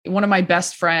one of my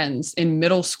best friends in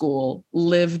middle school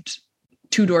lived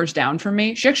 2 doors down from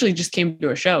me. She actually just came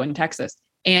to a show in Texas,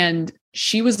 and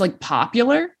she was like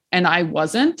popular and I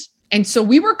wasn't. And so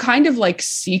we were kind of like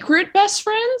secret best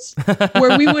friends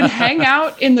where we would hang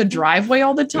out in the driveway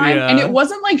all the time. Yeah. And it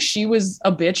wasn't like she was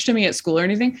a bitch to me at school or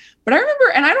anything, but I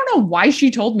remember, and I don't know why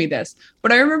she told me this,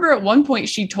 but I remember at one point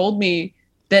she told me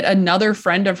that another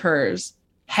friend of hers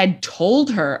had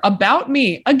told her about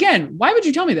me. Again, why would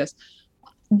you tell me this?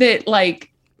 That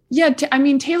like, yeah, I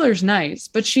mean, Taylor's nice,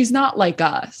 but she's not like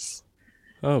us.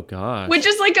 Oh God. Which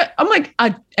is like, I'm like,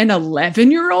 an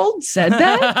 11-year-old said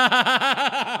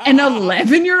that? An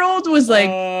 11-year-old was like,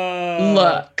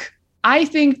 look, I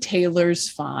think Taylor's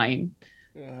fine,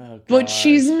 but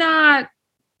she's not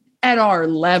at our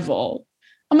level.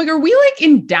 I'm like, are we like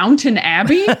in Downton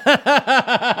Abbey?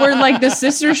 Where like the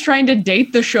sister's trying to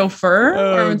date the chauffeur?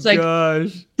 Or it's like,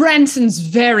 Branson's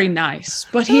very nice,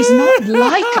 but he's not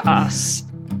like us.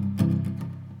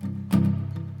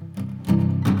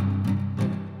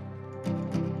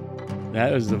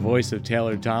 That was the voice of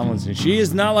Taylor Tomlinson. She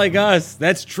is not like us.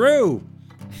 That's true.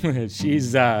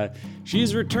 She's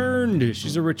returned.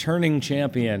 She's a returning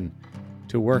champion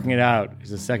to Working It Out. It's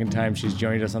the second time she's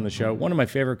joined us on the show. One of my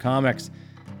favorite comics.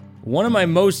 One of my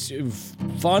most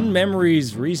fun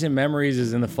memories, recent memories,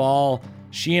 is in the fall.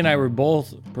 She and I were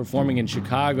both performing in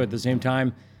Chicago at the same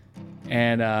time.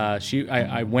 And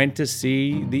I went to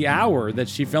see The Hour that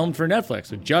she filmed for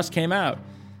Netflix. It just came out.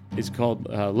 It's called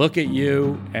Look at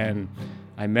You, and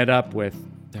I met up with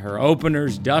her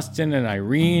openers, Dustin and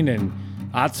Irene, and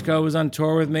Atsuko was on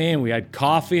tour with me, and we had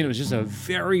coffee, and it was just a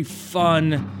very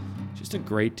fun, just a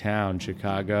great town,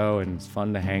 Chicago, and it's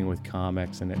fun to hang with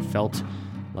comics, and it felt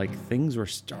like things were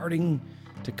starting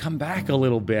to come back a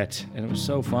little bit, and it was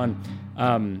so fun.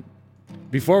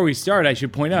 Before we start, I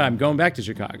should point out I'm going back to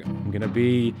Chicago. I'm going to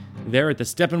be there at the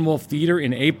Steppenwolf Theater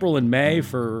in April and May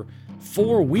for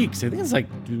 4 weeks. I think it's like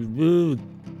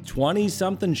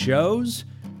 20-something shows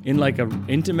in like an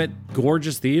intimate,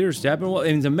 gorgeous theater, Steppenwolf.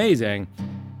 And it's amazing.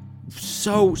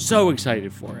 So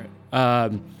excited for it.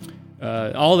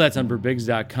 All that's on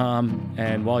birbigs.com.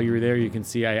 And while you're there, you can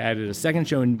see I added a second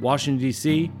show in Washington,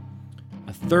 D.C.,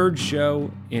 a third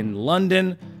show in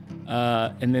London,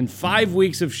 and then 5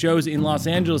 weeks of shows in Los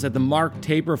Angeles at the Mark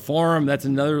Taper Forum. That's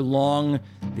another long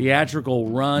theatrical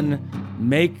run.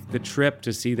 Make the trip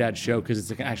to see that show because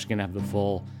it's actually going to have the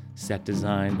full set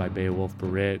design by Beowulf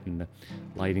Barrett and the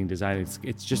lighting design.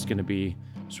 It's just going to be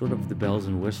sort of the bells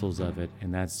and whistles of it,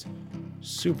 and that's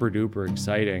super duper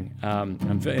exciting.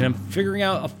 I'm figuring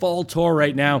out a fall tour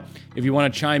right now. If you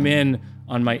want to chime in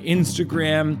on my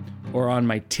Instagram or on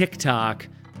my TikTok,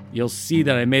 you'll see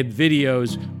that I made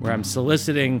videos where I'm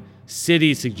soliciting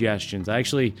city suggestions. I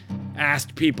actually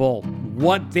asked people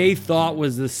what they thought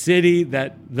was the city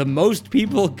that the most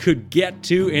people could get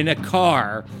to in a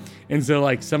car. And so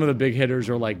like some of the big hitters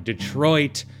are like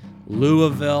Detroit,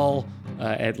 Louisville,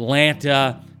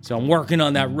 Atlanta. So I'm working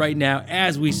on that right now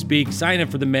as we speak. Sign up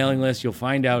for the mailing list. You'll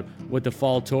find out what the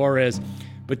fall tour is.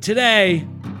 But today,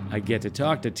 I get to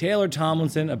talk to Taylor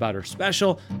Tomlinson about her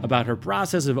special, about her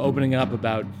process of opening up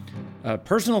about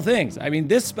personal things. I mean,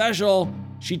 this special,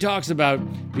 she talks about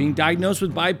being diagnosed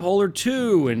with bipolar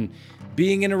 2 and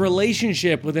being in a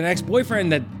relationship with an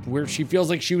ex-boyfriend where she feels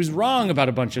like she was wrong about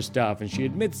a bunch of stuff, and she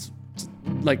admits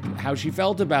like how she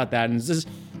felt about that. And it's just,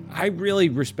 I really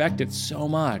respect it so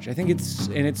much. I think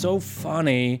it's so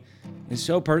funny. It's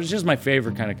so it's just my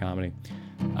favorite kind of comedy.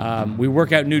 We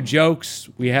work out new jokes.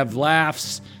 We have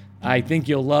laughs. I think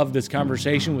you'll love this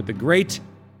conversation with the great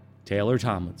Taylor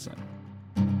Tomlinson.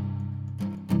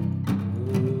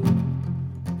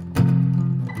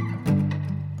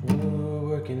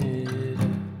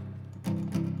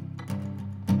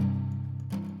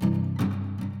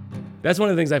 That's one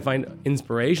of the things I find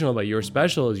inspirational about your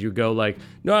special is you go like,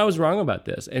 no, I was wrong about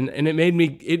this. And it made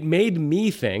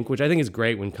me think, which I think is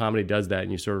great when comedy does that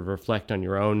and you sort of reflect on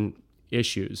your own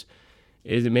issues,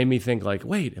 is it made me think like,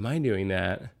 wait, am I doing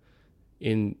that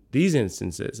in these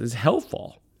instances? It's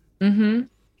helpful. Mm-hmm.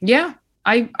 Yeah,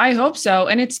 I hope so.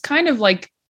 And it's kind of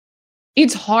like,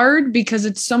 it's hard because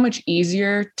it's so much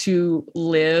easier to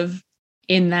live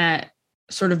in that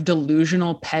sort of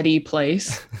delusional, petty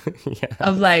place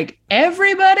of like,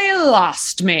 everybody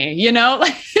lost me, you know?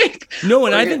 Like, no,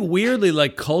 and I think weirdly,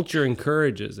 like culture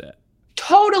encourages it.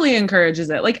 Totally encourages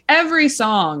it. Like every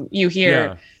song you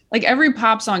hear, like every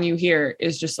pop song you hear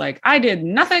is just like, I did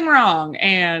nothing wrong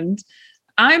and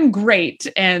I'm great.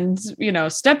 And, you know,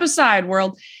 step aside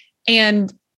world.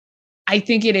 And I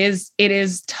think it is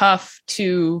tough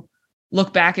to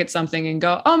look back at something and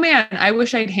go, oh man, I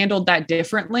wish I'd handled that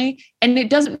differently. And it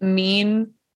doesn't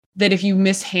mean that if you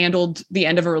mishandled the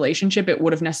end of a relationship, it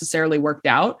would have necessarily worked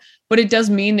out. But it does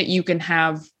mean that you can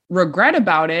have regret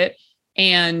about it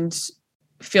and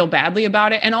feel badly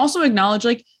about it. And also acknowledge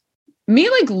like me,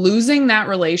 like losing that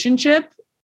relationship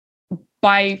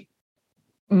by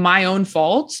my own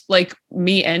fault, like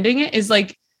me ending it is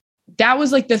like, that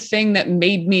was like the thing that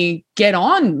made me get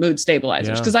on mood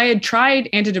stabilizers. Because I had tried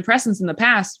antidepressants in the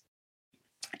past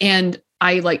and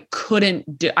I like couldn't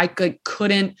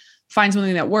find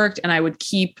something that worked. And I would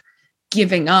keep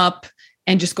giving up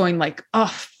and just going like, oh,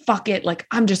 fuck it. Like,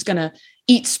 I'm just going to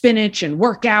eat spinach and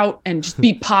work out and just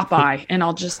be Popeye and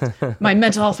I'll just, my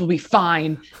mental health will be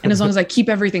fine. And as long as I keep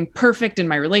everything perfect in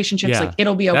my relationships, like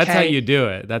it'll be okay. That's how you do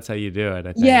it. That's how you do it.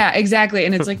 I think. Yeah, exactly.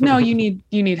 And it's like, no, you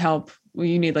need help.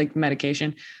 You need like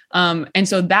medication. And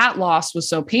so that loss was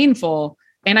so painful.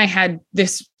 And I had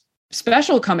this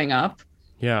special coming up.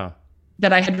 Yeah.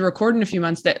 That I had to record in a few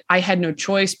months that I had no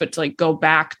choice but to like go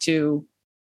back to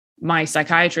my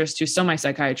psychiatrist, who's still my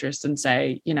psychiatrist, and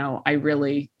say, you know,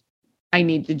 I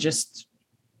need to just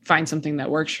find something that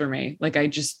works for me. Like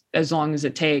as long as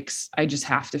it takes, I just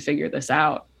have to figure this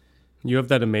out. You have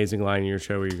that amazing line in your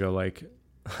show where you go like,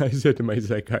 I said to my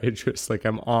psychiatrist, like,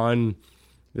 I'm on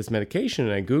this medication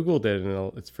and I Googled it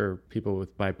and it's for people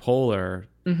with bipolar.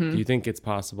 Do you think it's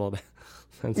possible that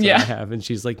that's what I have? And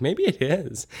she's like, maybe it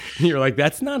is. And you're like,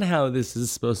 that's not how this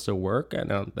is supposed to work, I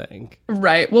don't think.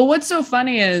 Right. Well, what's so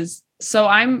funny is, so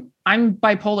I'm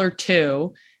bipolar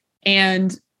too.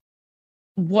 And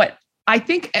what I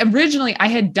think originally I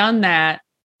had done that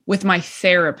with my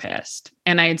therapist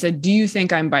and I had said, do you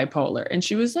think I'm bipolar? And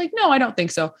she was like, no, I don't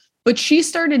think so. But she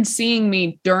started seeing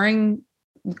me during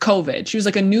COVID. She was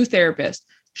like a new therapist.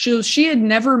 She had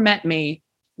never met me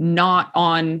not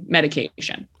on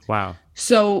medication. Wow.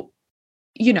 So,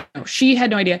 you know, she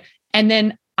had no idea. And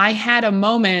then I had a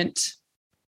moment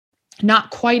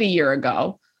not quite a year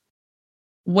ago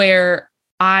where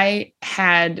I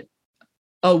had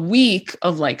a week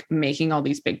of like making all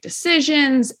these big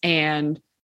decisions and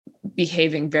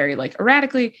behaving very like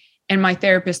erratically. And my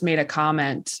therapist made a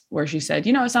comment where she said,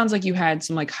 you know, it sounds like you had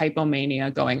some like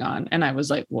hypomania going on. And I was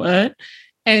like, what?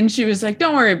 And she was like,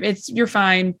 don't worry, you're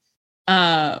fine.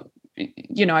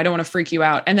 You know, I don't want to freak you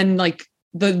out. And then like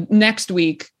the next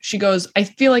week she goes, I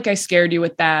feel like I scared you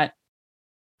with that.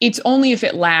 It's only if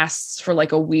it lasts for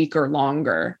like a week or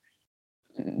longer,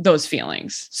 those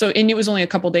feelings. So, and it was only a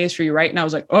couple days for you, right? And I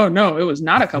was like, oh no, it was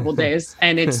not a couple days.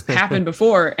 And it's happened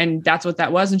before. And that's what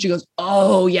that was. And she goes,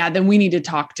 oh yeah, then we need to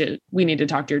talk to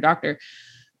your doctor.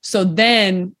 So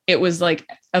then it was like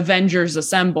Avengers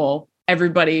assemble.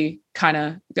 Everybody kind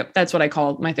of, that's what I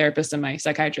call my therapist and my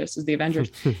psychiatrist is the Avengers.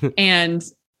 And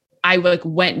I like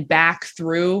went back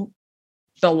through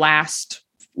the last,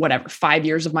 5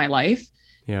 years of my life.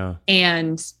 Yeah.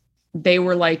 And they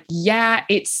were like, yeah,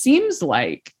 it seems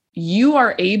like you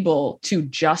are able to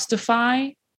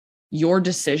justify your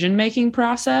decision-making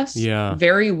process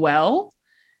very well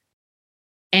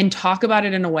and talk about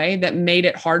it in a way that made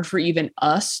it hard for even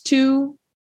us to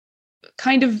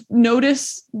kind of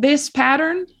notice this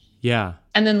pattern. Yeah.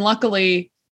 And then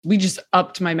luckily we just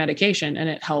upped my medication and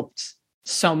it helped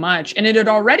so much. And it had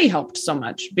already helped so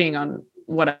much being on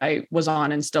what I was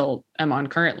on and still am on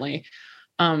currently.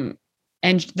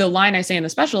 And the line I say in the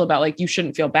special about like, you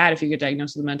shouldn't feel bad if you get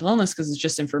diagnosed with a mental illness because it's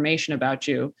just information about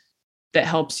you that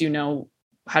helps you know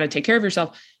how to take care of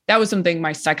yourself. That was something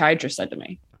my psychiatrist said to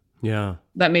me. Yeah.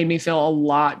 That made me feel a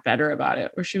lot better about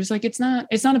it, where she was like, it's not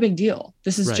a big deal.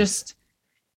 This is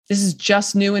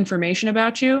just new information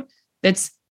about you.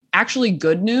 That's actually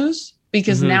good news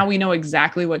because now we know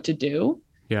exactly what to do.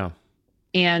 Yeah.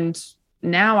 And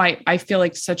now I feel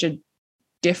like such a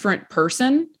different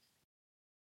person.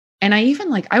 And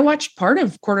I watched part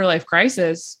of Quarter Life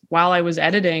Crisis while I was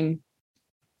editing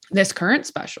this current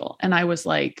special. And I was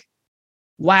like,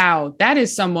 wow, that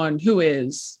is someone who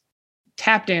is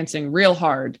tap dancing real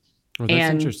hard. Oh,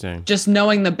 that's interesting. Just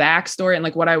knowing the backstory and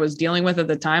like what I was dealing with at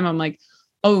the time, I'm like,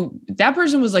 oh, that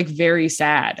person was like very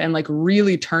sad and like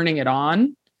really turning it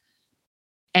on.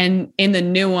 And in the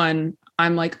new one,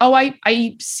 I'm like, oh,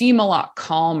 I seem a lot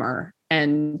calmer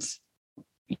and,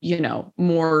 you know,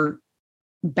 more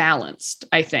balanced,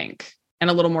 I think, and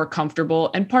a little more comfortable.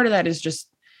 And part of that is just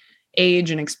age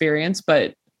and experience.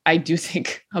 But I do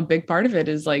think a big part of it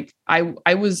is like,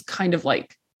 I was kind of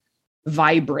like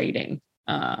vibrating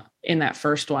in that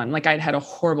first one. Like I'd had a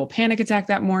horrible panic attack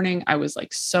that morning. I was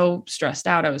like so stressed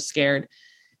out. I was scared.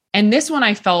 And this one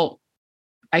I felt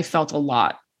a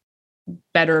lot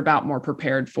better about, more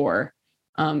prepared for,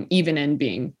 even in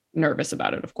being nervous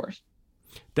about it, of course.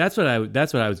 That's what I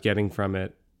was getting from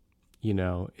it.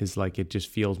 is like, it just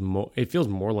feels more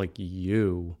like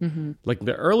you. Mm-hmm. Like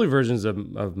the early versions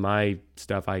of my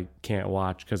stuff I can't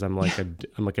watch because I'm like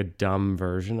a dumb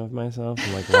version of myself.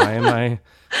 I'm like, why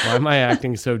am I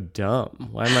acting so dumb?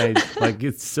 Why am I like,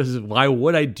 why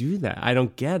would I do that? I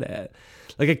don't get it.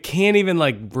 Like, I can't even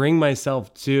like bring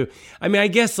myself to, I mean, I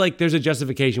guess like there's a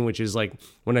justification, which is like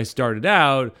when I started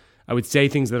out, I would say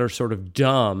things that are sort of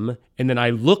dumb, and then I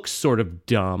look sort of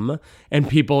dumb, and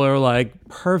people are like,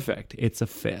 perfect, it's a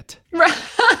fit. Right.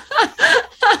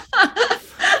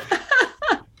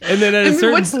 And then at a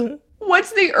certain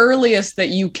what's the earliest that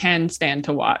you can stand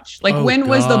to watch? Like, when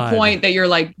was the point that you're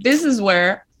like, this is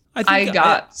where I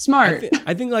got smart?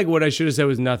 I think like what I should have said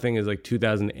was nothing is like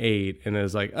 2008, and it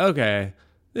was like, okay,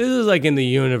 this is like in the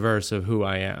universe of who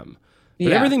I am.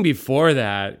 But everything before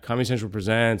that, Comedy Central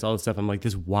Presents, all this stuff, I'm like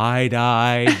this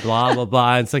wide-eyed, blah, blah,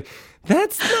 blah. It's like,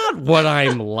 that's not what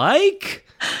I'm like.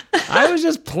 I was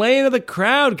just playing to the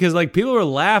crowd because like people were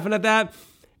laughing at that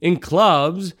in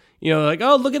clubs. Like,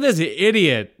 oh, look at this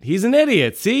idiot. He's an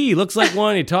idiot. See, he looks like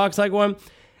one. He talks like one.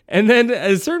 And then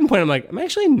at a certain point, I'm like, I'm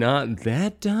actually not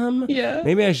that dumb. Yeah.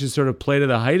 Maybe I should sort of play to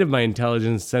the height of my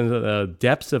intelligence and the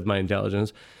depths of my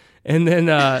intelligence. And then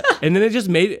it just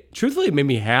truthfully, it made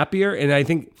me happier. And I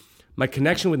think my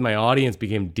connection with my audience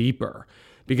became deeper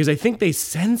because I think they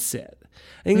sense it.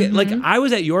 I think like I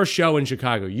was at your show in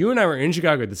Chicago. You and I were in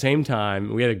Chicago at the same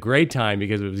time. We had a great time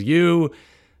because it was you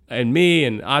and me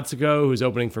and Atsuko, who's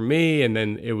opening for me. And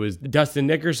then it was Dustin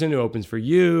Nickerson, who opens for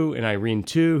you, and Irene,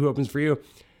 too, who opens for you.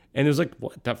 And it was like,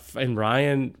 and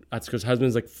Ryan, Atsuko's husband,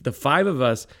 is like, the five of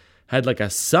us had like a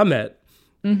summit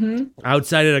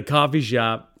outside at a coffee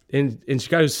shop in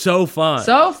Chicago. It was so fun.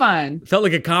 So fun. It felt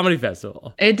like a comedy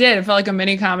festival. It did. It felt like a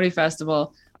mini comedy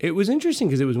festival. It was interesting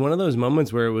because it was one of those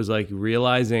moments where it was like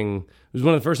realizing, it was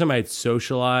one of the first time I had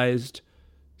socialized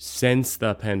since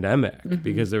the pandemic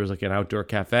because there was like an outdoor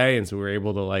cafe. And so we were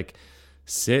able to like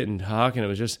sit and talk. And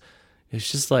it's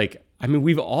just like, I mean,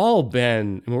 we've all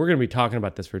been, we're going to be talking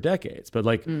about this for decades, but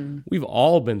like we've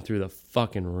all been through the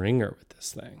fucking ringer with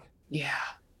this thing. Yeah.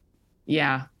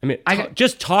 Yeah. I mean,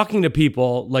 just talking to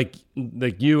people like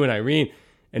you and Irene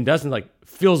and Dustin, like,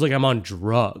 feels like I'm on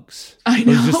drugs. I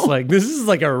know. It's just like, this is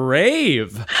like a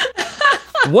rave.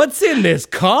 What's in this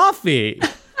coffee?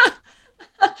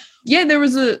 Yeah, there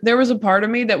was a part of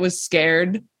me that was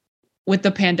scared with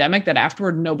the pandemic that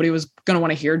afterward nobody was going to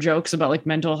want to hear jokes about like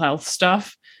mental health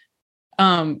stuff.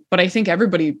 But I think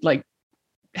everybody like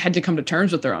had to come to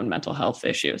terms with their own mental health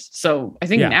issues. So I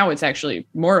think now it's actually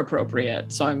more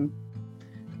appropriate. So I'm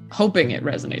hoping it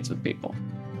resonates with people.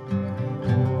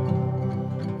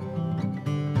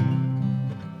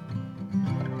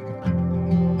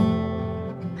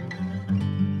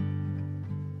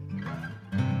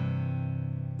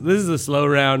 This is a slow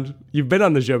round. You've been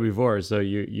on the show before, so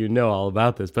you know all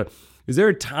about this. But is there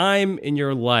a time in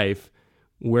your life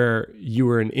where you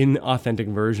were an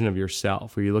inauthentic version of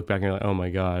yourself, where you look back and you're like, oh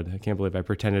my God, I can't believe I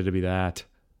pretended to be that?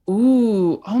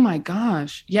 Ooh, oh my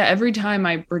gosh. Yeah, every time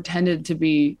I pretended to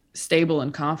be stable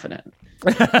and confident.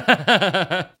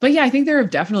 But yeah, I think there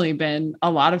have definitely been a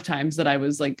lot of times that I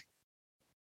was like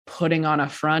putting on a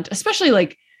front, especially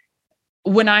like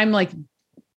when I'm like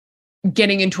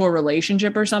getting into a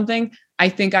relationship or something. I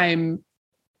think I'm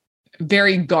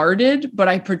very guarded, but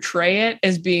I portray it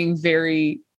as being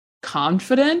very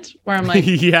confident, where I'm like,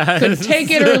 could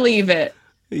take it or leave it.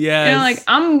 Yeah. And like,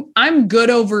 I'm good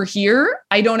over here.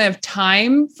 I don't have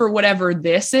time for whatever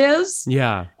this is.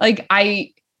 Yeah. Like,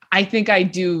 I think I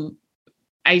do.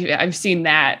 I've seen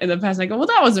that in the past. I go, well,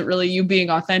 that wasn't really you being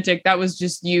authentic. That was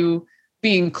just you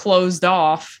being closed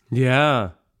off. Yeah.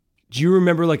 Do you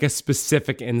remember like a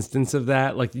specific instance of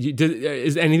that? Like,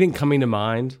 is anything coming to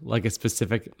mind? Like a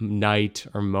specific night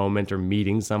or moment or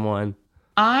meeting someone?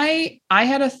 I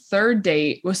had a third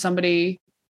date with somebody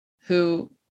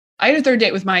I had a third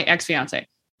date with my ex-fiance,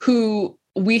 who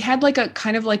we had like a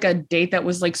kind of like a date that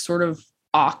was like sort of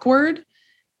awkward.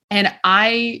 And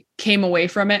I came away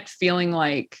from it feeling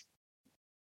like,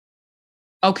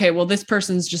 okay, well, this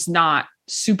person's just not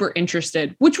super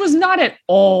interested, which was not at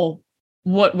all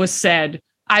what was said.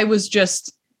 I was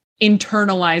just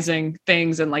internalizing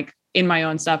things and like in my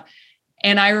own stuff.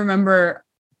 And I remember,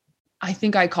 I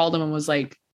think I called him and was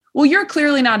like, well, you're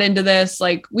clearly not into this.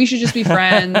 Like, we should just be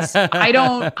friends. I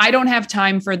don't have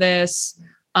time for this.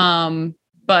 But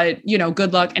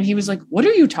good luck. And he was like, what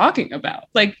are you talking about?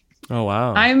 Like, oh,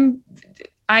 wow. I am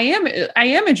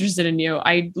interested in you.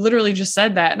 I literally just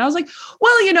said that. And I was like,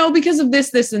 well, because of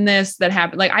this and this that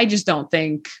happened. Like, I just don't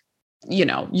think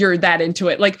you're that into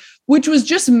it, like, which was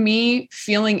just me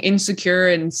feeling insecure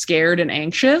and scared and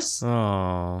anxious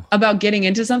about getting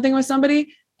into something with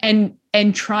somebody and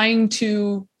trying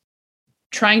to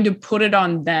put it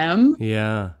on them.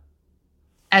 Yeah.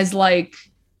 As like,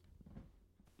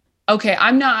 okay,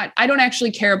 I don't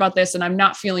actually care about this and I'm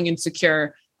not feeling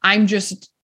insecure. I'm just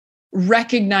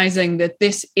recognizing that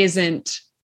this isn't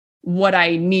what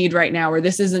I need right now, or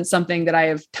this isn't something that I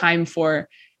have time for.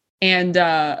 And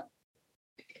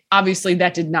obviously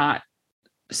that did not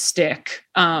stick.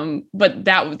 But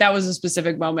that was a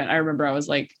specific moment. I remember I was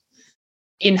like,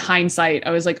 in hindsight,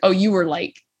 I was like, oh, you were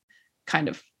like kind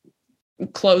of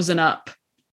closing up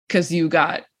because you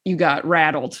got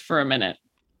rattled for a minute.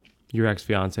 Your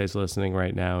ex-fiance is listening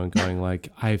right now and going like,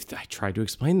 I tried to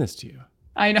explain this to you.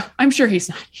 I know. I'm sure he's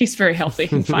not. He's very healthy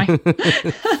and fine.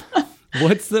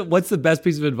 What's the best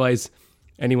piece of advice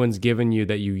anyone's given you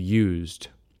that you used?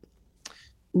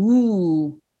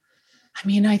 Ooh. I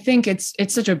mean, I think it's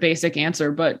such a basic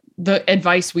answer, but the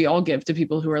advice we all give to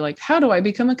people who are like, how do I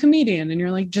become a comedian? And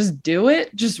you're like, just do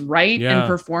it, just write and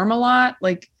perform a lot.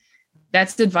 Like,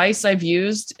 that's the advice I've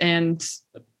used and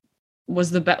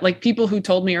was the best. Like, people who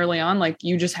told me early on, like,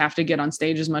 you just have to get on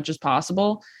stage as much as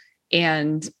possible.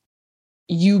 And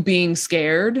you being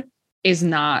scared is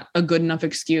not a good enough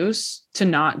excuse to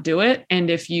not do it. And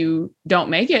if you don't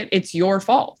make it, it's your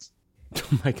fault.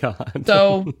 Oh my God.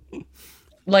 So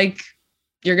like,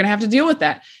 you're going to have to deal with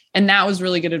that. And that was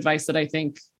really good advice that I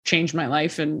think changed my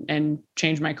life and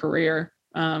changed my career,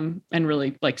 and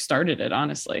really like started it,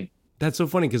 honestly. That's so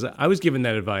funny because I was given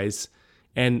that advice.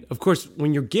 And of course,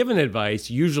 when you're given advice,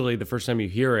 usually the first time you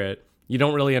hear it, you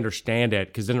don't really understand it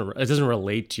because then it doesn't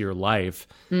relate to your life.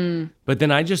 But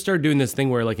then I just started doing this thing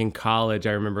where like in college,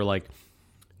 I remember like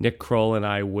Nick Kroll and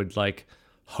I would like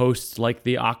host like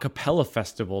the a cappella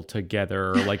festival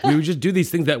together. Or like we would just do these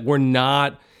things that were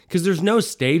not, because there's no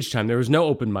stage time. There was no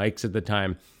open mics at the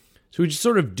time. So we just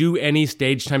sort of do any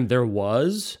stage time there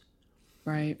was.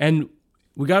 Right. And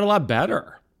we got a lot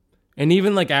better. And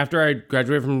even like after I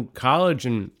graduated from college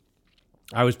and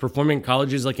I was performing in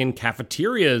colleges, like in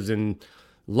cafeterias and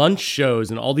lunch shows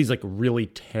and all these like really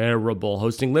terrible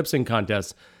hosting lip sync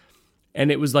contests.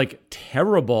 And it was like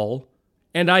terrible.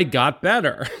 And I got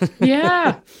better.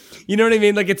 Yeah. You know what I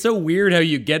mean? Like, it's so weird how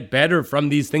you get better from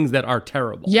these things that are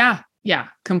terrible. Yeah. Yeah.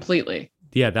 Completely.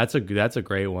 Yeah. That's a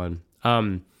great one.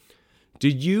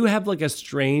 Did you have like a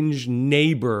strange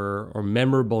neighbor or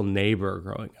memorable neighbor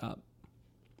growing up?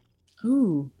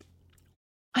 Ooh.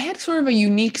 I had sort of a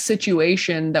unique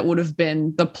situation that would have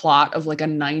been the plot of like a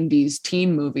 90s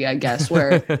teen movie, I guess,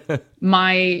 where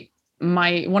one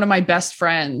of my best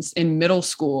friends in middle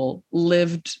school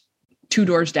lived 2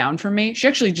 doors down from me. She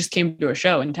actually just came to a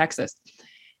show in Texas,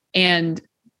 and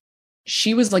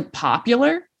she was like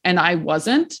popular and I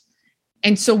wasn't.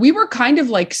 And so we were kind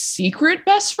of like secret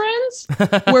best friends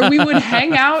where we would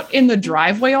hang out in the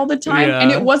driveway all the time. Yeah.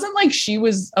 And it wasn't like she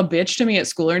was a bitch to me at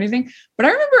school or anything, but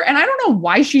I remember, and I don't know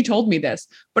why she told me this,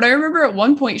 but I remember at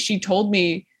one point she told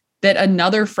me that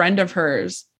another friend of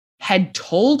hers had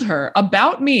told her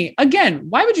about me. Again,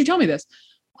 why would you tell me this?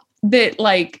 That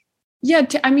like, yeah,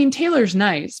 I mean, Taylor's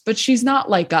nice, but she's not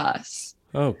like us.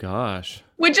 Oh gosh.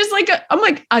 Which is like, I'm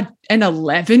like, an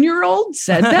 11-year-old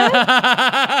said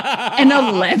that? An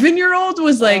 11-year-old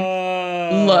was like,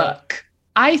 look,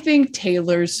 I think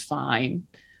Taylor's fine,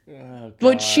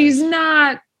 but she's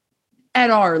not at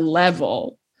our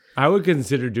level. I would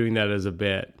consider doing that as a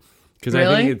bit. Because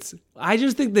really? I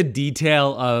just think the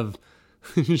detail of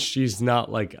she's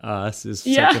not like us is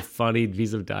such a funny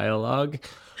piece of dialogue.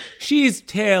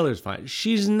 Taylor's fine.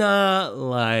 She's not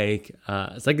like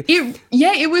us. Like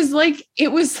it was like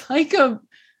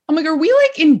I'm like, are we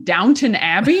like in Downton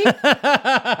Abbey?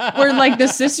 Where like the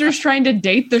sister's trying to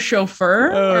date the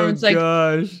chauffeur? Oh, or it's like,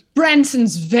 gosh.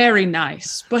 Branson's very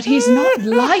nice, but he's not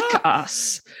like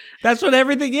us. That's what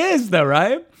everything is though,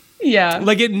 right? Yeah.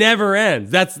 Like it never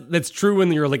ends. That's true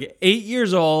when you're like 8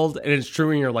 years old, and it's true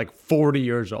when you're like 40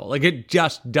 years old. Like it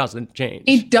just doesn't change.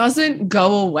 It doesn't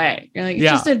go away. You're like, it's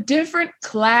just a different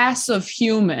class of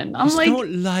human. I'm like,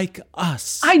 don't like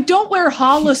us. I don't wear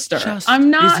Hollister.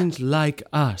 I'm not. Isn't like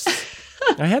us.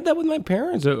 I had that with my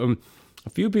parents. A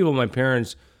few people, my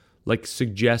parents like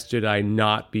suggested I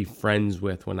not be friends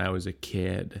with when I was a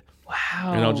kid.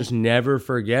 Wow. And I'll just never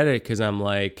forget it because I'm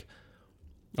like,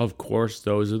 of course,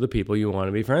 those are the people you want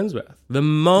to be friends with. The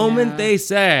moment they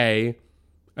say,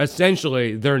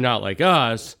 essentially, they're not like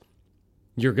us,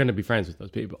 you're going to be friends with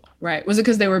those people. Right. Was it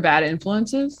because they were bad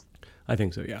influences? I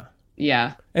think so, yeah.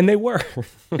 Yeah. And they were.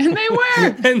 And they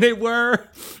were. And they were.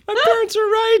 My parents are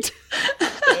right.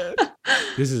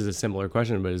 This is a similar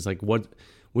question, but it's like, what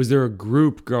was there a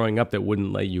group growing up that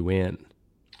wouldn't let you in?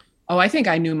 Oh, I think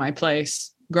I knew my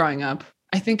place growing up.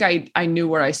 I think I knew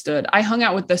where I stood. I hung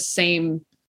out with the same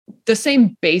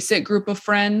basic group of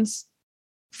friends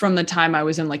from the time I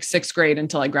was in like 6th grade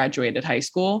until I graduated high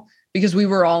school, because we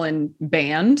were all in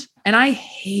band, and I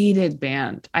hated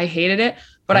band. I hated it,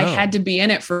 but I had to be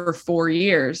in it for 4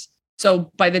 years.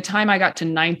 So by the time I got to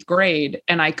 9th grade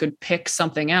and I could pick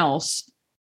something else,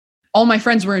 all my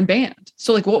friends were in band.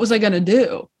 So like, what was I going to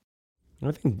do?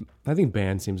 I think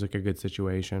band seems like a good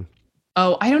situation.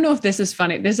 Oh, I don't know if this is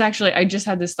funny. This actually, I just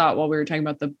had this thought while we were talking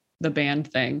about the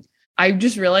band thing. I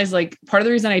just realized like part of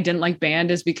the reason I didn't like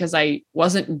band is because I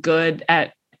wasn't good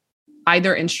at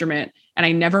either instrument, and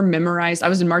I never memorized. I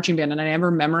was in marching band and I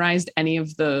never memorized any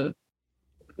of the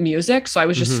music. So I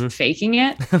was just faking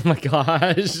it. Oh my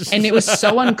gosh. And it was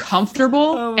so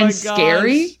uncomfortable and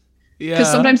scary. Yeah.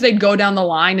 Because sometimes they'd go down the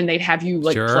line and they'd have you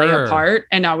like play a part.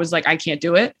 And I was like, I can't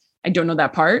do it. I don't know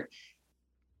that part.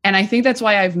 And I think that's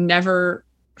why I've never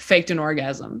faked an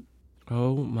orgasm.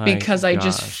 Oh my Because I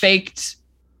just faked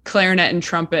clarinet and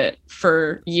trumpet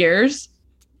for years.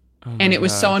 And it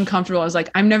was so uncomfortable. I was like,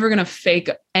 I'm never going to fake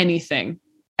anything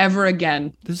ever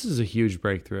again. This is a huge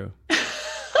breakthrough.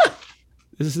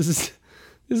 This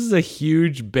is a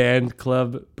huge band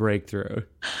club breakthrough.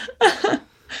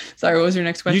 Sorry, what was your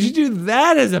next question? You should do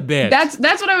that as a bit. That's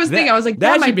what I was thinking. I was like,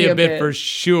 that might should be a bit for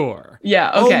sure.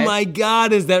 Yeah. Okay. Oh my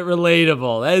God, is that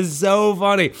relatable? That is so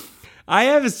funny. I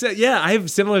have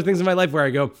similar things in my life where I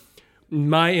go,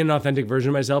 my inauthentic version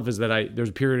of myself is that there's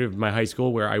a period of my high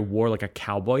school where I wore like a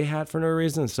cowboy hat for no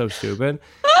reason. It's so stupid.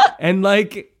 And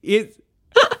like it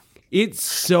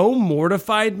so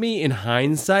mortified me in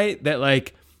hindsight that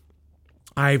like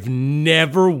I've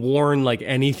never worn like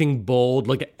anything bold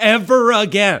like ever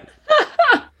again.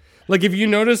 Like if you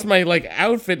notice my like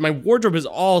outfit, my wardrobe is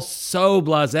all so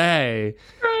blasé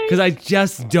because I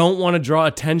just don't want to draw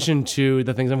attention to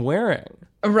the things I'm wearing.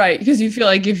 Right, because you feel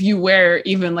like if you wear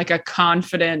even like a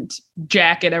confident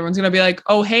jacket, everyone's going to be like,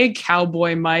 oh, hey,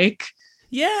 Cowboy Mike.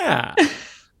 Yeah.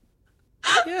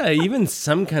 Yeah, even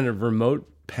some kind of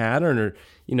remote pattern or,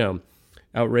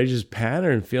 outrageous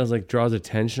pattern feels like draws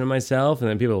attention to myself, and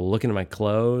then people are looking at my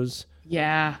clothes.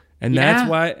 Yeah. And that's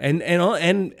why,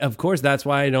 and of course, that's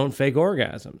why I don't fake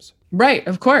orgasms. Right,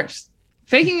 of course.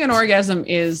 Faking an orgasm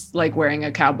is like wearing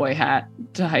a cowboy hat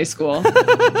to high school.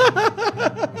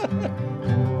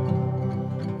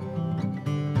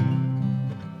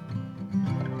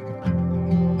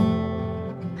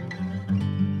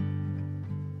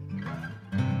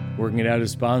 Working It Out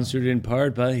is sponsored in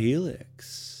part by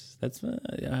Helix.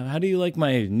 How do you like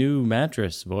my new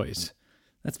mattress voice?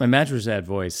 That's my mattress ad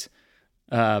voice.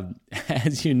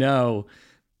 As you know,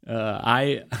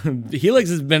 Helix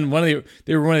has been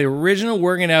they were one of the original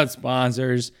Working Out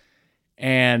sponsors,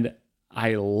 and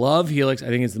I love Helix. I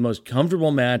think it's the most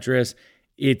comfortable mattress.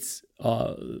 It's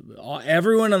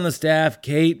everyone on the staff,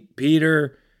 Kate,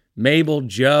 Peter, Mabel,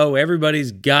 Joe,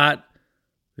 everybody's got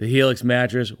the Helix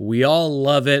mattress. We all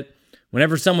love it.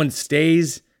 Whenever someone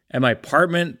stays at my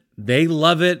apartment, they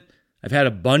love it. I've had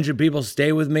a bunch of people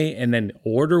stay with me and then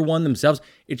order one themselves.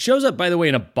 It shows up, by the way,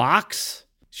 in a box.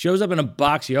 Shows up in a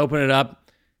box. You open it up,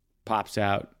 pops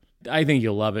out. I think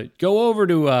you'll love it. Go over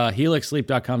to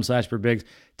helixsleep.com/perbigs.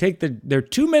 Take their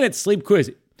 2-minute sleep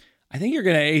quiz. I think you're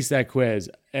going to ace that quiz.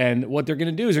 And what they're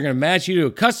going to do is they're going to match you to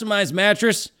a customized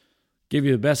mattress, give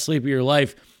you the best sleep of your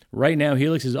life. Right now,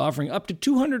 Helix is offering up to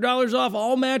 $200 off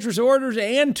all mattress orders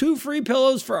and 2 free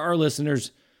pillows for our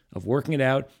listeners of Working It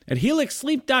Out at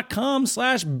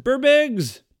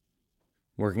helixsleep.com/Burbigs.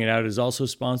 Working It Out is also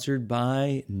sponsored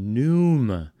by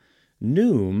Noom.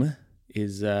 Noom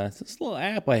is this little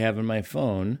app I have on my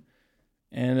phone,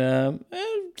 and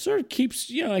it sort of keeps,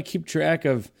 I keep track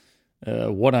of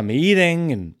what I'm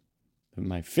eating and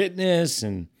my fitness,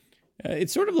 and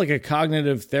it's sort of like a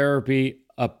cognitive therapy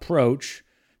approach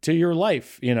to your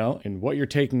life, and what you're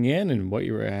taking in and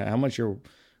how much you're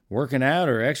working out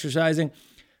or exercising.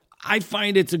 I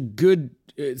find it's a good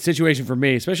situation for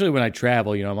me, especially when I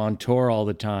travel. I'm on tour all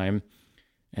the time.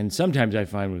 And sometimes I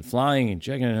find with flying and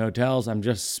checking in hotels, I'm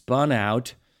just spun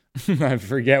out. I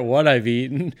forget what I've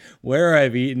eaten, where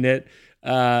I've eaten it.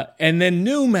 And then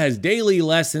Noom has daily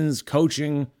lessons,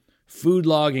 coaching, food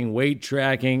logging, weight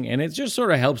tracking, and it just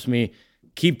sort of helps me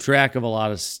keep track of a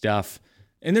lot of stuff.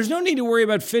 And there's no need to worry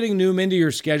about fitting Noom into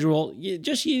your schedule. You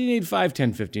need 5,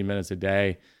 10, 15 minutes a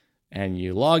day, and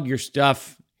you log your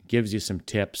stuff. Gives you some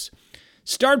tips.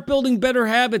 Start building better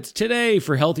habits today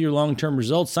for healthier long-term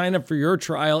results. Sign up for your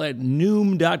trial at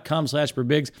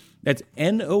Noom.com/Perbigs. That's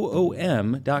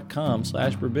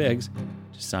NOOM.com/Perbigs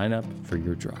to to sign up for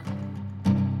your draw.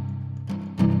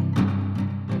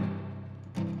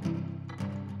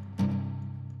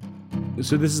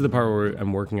 So this is the part where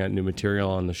I'm working on new material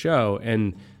on the show.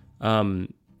 And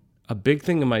a big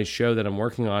thing in my show that I'm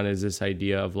working on is this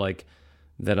idea of like,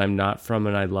 that I'm not from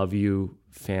an I love you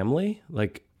family.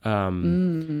 Like, are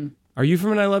you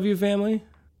from an I love you family?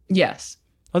 Yes.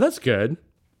 Oh, that's good.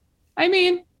 I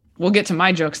mean, we'll get to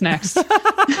my jokes next.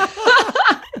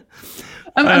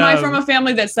 Am I from a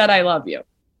family that said I love you?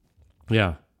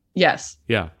 Yeah. Yes.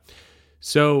 Yeah.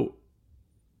 So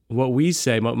what we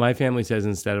say, what my family says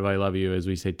instead of I love you is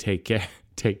we say take care.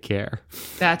 Take care.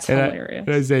 That's hilarious.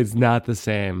 I say it's not the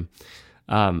same.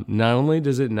 Not only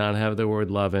does it not have the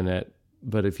word love in it,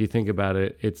 but if you think about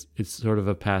it, it's sort of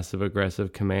a passive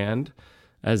aggressive command,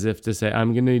 as if to say,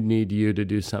 I'm going to need you to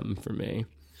do something for me.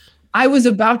 I was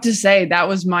about to say that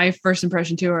was my first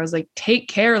impression too, where I was like, take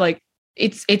care. Like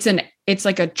it's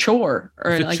like a chore,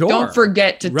 or like, chore. Don't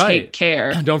forget to take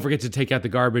care. Don't forget to take out the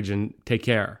garbage and take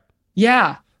care.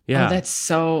 Yeah. Yeah. Oh,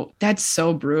 that's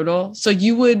so brutal. So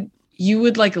you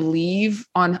would like leave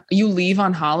on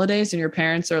holidays and your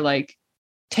parents are like,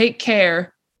 take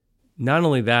care. Not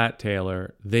only that,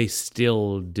 Taylor, they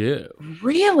still do.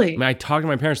 Really? I mean, I talk to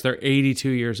my parents, they're 82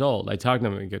 years old. I talk to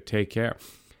them and go, take care.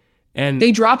 And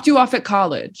they dropped you off at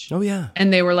college. Oh, yeah.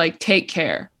 And they were like, take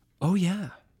care. Oh, yeah.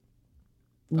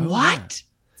 Oh, what?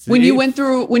 Yeah. When you went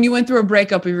through a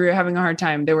breakup, if you were having a hard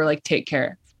time, they were like, take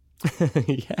care.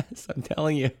 Yes, I'm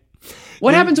telling you.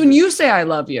 What happens when you say I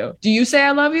love you? Do you say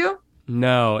I love you?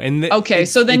 No. And okay,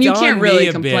 so then you can't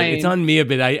really complain. It's on me a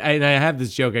bit. I have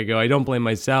this joke. I go, I don't blame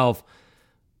myself.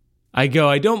 I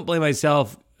don't blame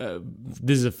myself.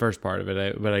 This is the first part of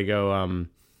it. But I go,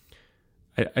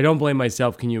 I don't blame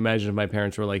myself. Can you imagine if my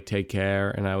parents were like, take care?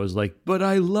 And I was like, but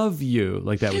I love you.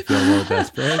 Like that would feel a little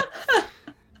desperate.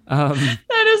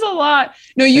 That is a lot.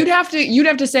 No, you'd have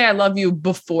to say I love you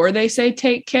before they say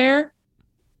take care.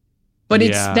 But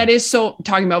that is so,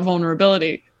 talking about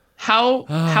vulnerability. How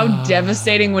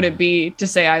devastating would it be to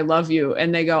say I love you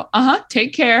and they go,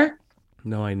 take care.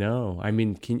 No, I know. I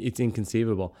mean, it's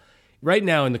inconceivable. Right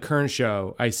now in the current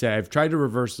show, I say I've tried to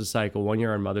reverse the cycle. 1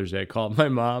 year on Mother's Day, I called my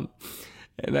mom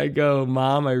and I go,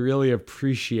 Mom, I really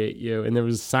appreciate you. And there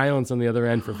was silence on the other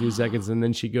end for a few seconds. And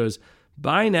then she goes,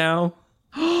 bye now.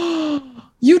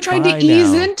 You tried to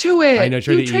ease into it. I know.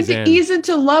 You tried to ease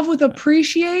into love with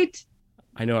appreciate.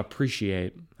 I know.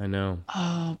 Appreciate. I know.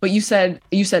 Oh, but you said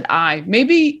I.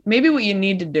 Maybe what you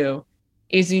need to do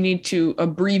is you need to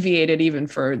abbreviate it even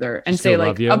further and say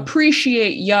like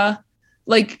appreciate ya.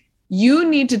 Like you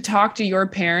need to talk to your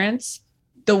parents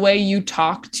the way you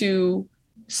talk to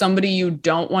somebody you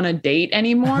don't want to date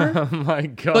anymore. Oh my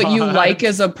God. But you like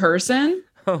as a person.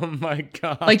 Oh my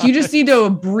God. Like you just need to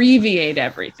abbreviate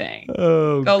everything.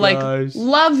 Oh, go gosh. Like,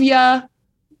 love ya.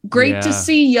 Great to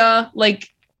see ya. Like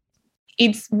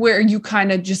it's where you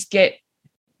kind of just get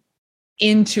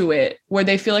into it, where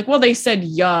they feel like, well, they said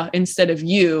ya instead of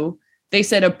you. They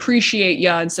said appreciate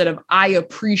ya instead of I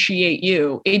appreciate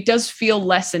you. It does feel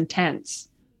less intense.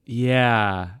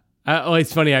 Yeah.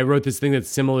 It's funny. I wrote this thing that's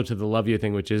similar to the love you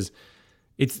thing, which is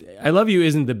I love you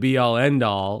isn't the be all end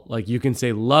all. Like you can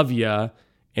say love ya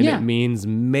and it means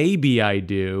maybe I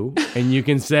do. And you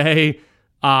can say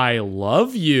I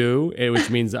love you, which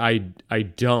means I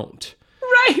don't.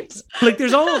 Right. Like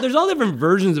there's all different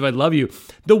versions of I love you.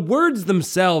 The words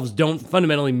themselves don't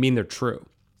fundamentally mean they're true.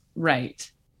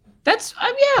 Right. That's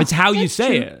It's how you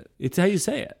say it. It's how you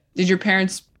say it. Did your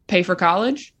parents pay for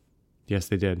college? Yes,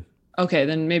 they did. Okay,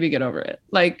 then maybe get over it.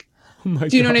 Like,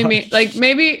 do you know what I mean? Like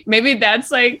maybe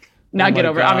that's like not get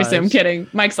over it. Obviously, I'm kidding.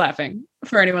 Mike's laughing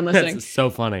for anyone listening. That's so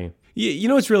funny. You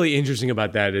know what's really interesting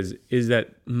about that is that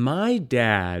my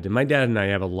dad and I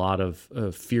have a lot of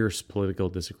fierce political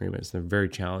disagreements. They're very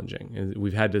challenging. And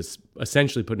we've had to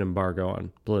essentially put an embargo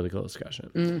on political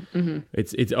discussion. Mm-hmm.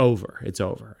 It's over. It's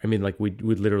over. I mean, like we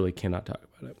literally cannot talk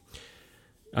about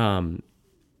it.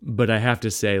 But I have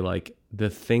to say, like the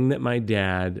thing that my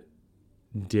dad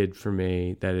did for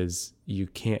me that is you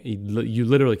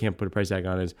literally can't put a price tag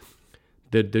on is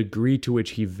the degree to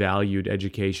which he valued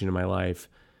education in my life.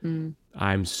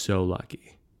 I'm so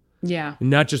lucky. Yeah.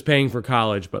 Not just paying for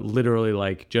college, but literally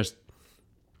like just,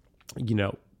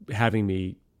 having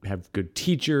me have good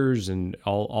teachers and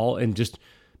all and just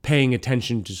paying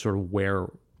attention to sort of where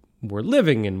we're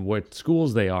living and what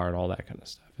schools they are and all that kind of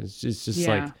stuff. It's just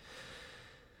like,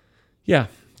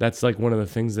 that's like one of the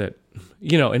things that,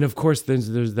 and of course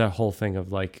there's that whole thing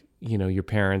of like, your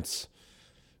parents,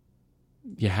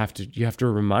 you have to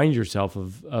remind yourself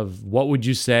of what would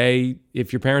you say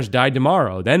if your parents died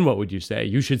tomorrow? Then what would you say?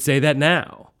 You should say that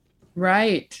now.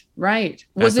 Right. Right.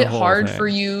 That's Was the it whole hard thing. for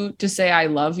you to say I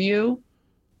love you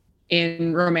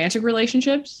in romantic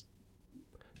relationships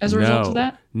as a result of No,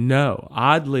 that? no.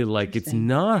 Oddly, like it's Interesting.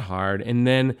 not hard. And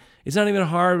then it's not even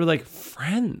hard with like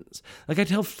friends. Like I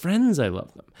tell friends I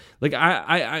love them. Like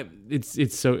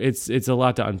it's a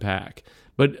lot to unpack.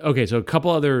 But okay, so a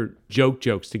couple other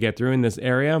jokes to get through in this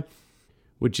area,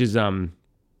 which is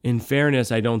in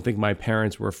fairness, I don't think my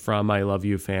parents were from I love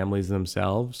you families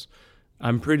themselves.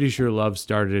 I'm pretty sure love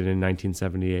started in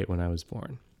 1978 when I was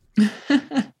born.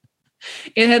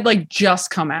 It had like just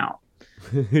come out.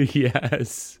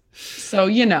 Yes. So,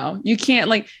 you can't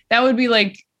like, that would be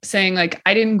like saying like,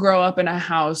 I didn't grow up in a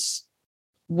house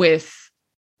with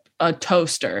a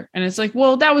toaster. And it's like,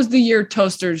 well, that was the year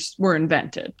toasters were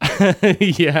invented.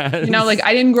 Yes. Like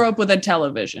I didn't grow up with a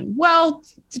television. Well,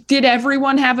 did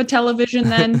everyone have a television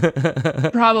then?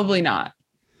 Probably not.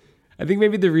 I think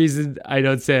maybe the reason I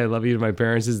don't say I love you to my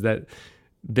parents is that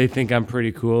they think I'm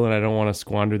pretty cool and I don't want to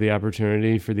squander the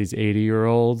opportunity for these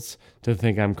 80-year-olds to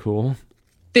think I'm cool.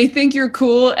 They think you're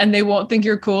cool and they won't think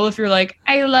you're cool if you're like,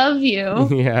 I love you.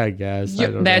 Yeah, I guess. I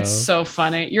don't That's know. so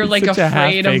funny. You're It's like such a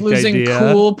afraid of half-baked losing idea.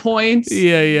 cool points.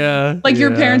 Yeah. Like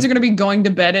your parents are going to be going to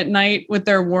bed at night with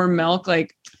their warm milk.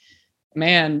 Like,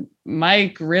 man,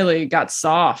 Mike really got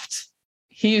soft.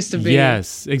 He used to be.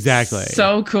 Yes, exactly.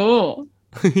 So cool.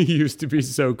 He used to be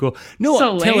so cool. No,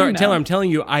 So lame Taylor, now. I'm telling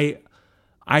you,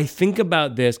 I think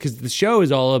about this because the show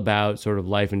is all about sort of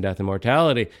life and death and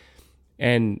mortality.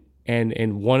 And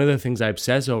one of the things I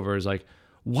obsess over is like,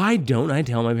 why don't I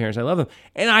tell my parents I love them?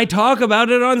 And I talk about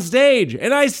it on stage,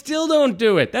 and I still don't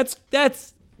do it. That's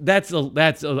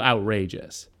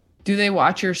outrageous. Do they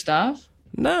watch your stuff?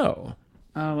 No.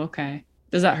 Oh, okay.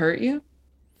 Does that hurt you?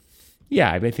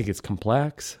 Yeah, I think it's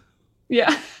complex.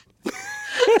 Yeah.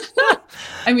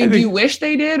 I mean, do you wish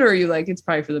they did, or are you like, it's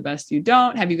probably for the best you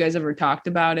don't? Have you guys ever talked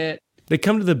about it? They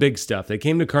come to the big stuff. They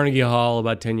came to Carnegie Hall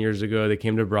about 10 years ago. They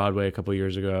came to Broadway a couple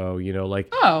years ago.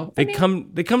 They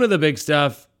come to the big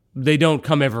stuff. They don't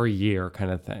come every year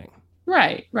kind of thing.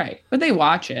 Right. But they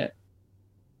watch it.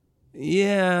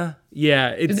 Yeah.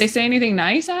 Did they say anything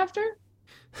nice after?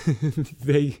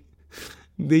 They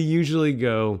usually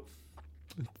go,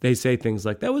 they say things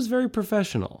like, that was very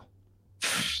professional.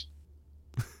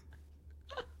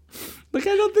 Like,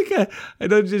 I don't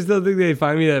think they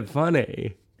find me that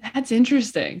funny. That's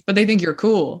interesting. But they think you're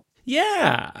cool.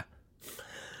 Yeah.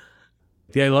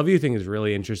 The I love you thing is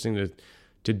really interesting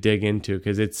to dig into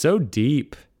because it's so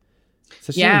deep.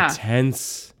 Such an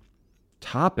intense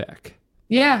topic.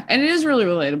 Yeah. And it is really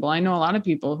relatable. I know a lot of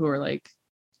people who are like,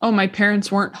 oh, my parents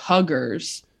weren't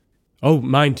huggers. Oh,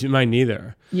 mine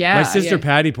neither. Yeah. My sister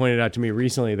Patty pointed out to me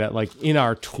recently that like in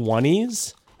our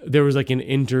 20s, there was like an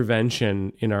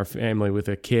intervention in our family with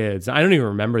the kids. I don't even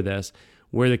remember this,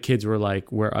 where us kids were like,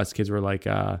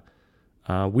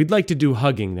 we'd like to do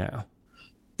hugging now.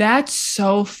 That's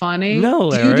so funny. No,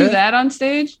 do you do Larry. that on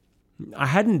stage? I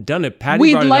hadn't done it. Patty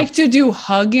We'd brought it like up. to do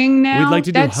hugging now. We'd like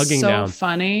to do That's hugging so now.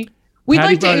 funny. We'd Patty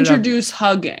like to brought it up. introduce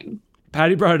hugging.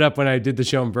 Patty brought it up when I did the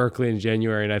show in Berkeley in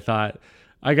January, and I thought,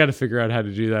 I got to figure out how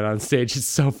to do that on stage. It's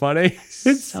so funny.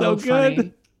 It's so good.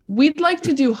 Funny. We'd like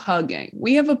to do hugging.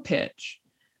 We have a pitch.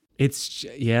 That's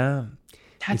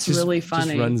really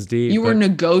funny. Just runs deep. You were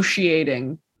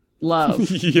negotiating love.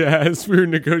 Yes, we were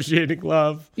negotiating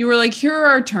love. You were like, here are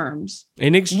our terms.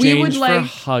 In exchange for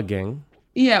hugging.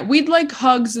 Yeah, we'd like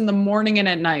hugs in the morning and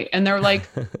at night. And they're like,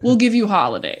 we'll give you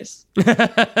holidays.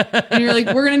 And you're like,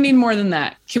 we're going to need more than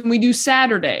that. Can we do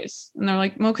Saturdays? And they're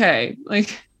like, okay.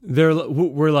 Like, we're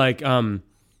like,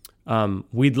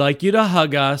 we'd like you to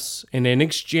hug us, and in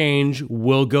exchange,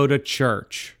 we'll go to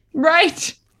church.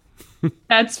 Right.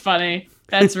 That's funny.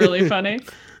 That's really funny.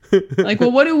 Like,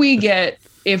 well, what do we get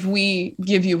if we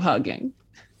give you hugging?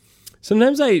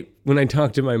 Sometimes when I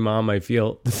talk to my mom, I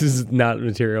feel, this is not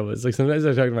material, but it's like sometimes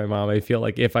I talk to my mom, I feel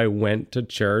like if I went to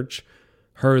church,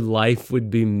 her life would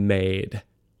be made.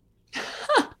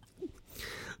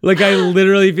 Like, I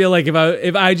literally feel like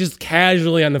if I just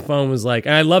casually on the phone was like,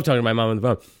 and I love talking to my mom on the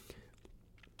phone.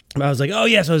 I was like, oh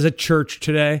yes, I was at church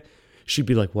today. She'd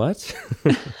be like, what?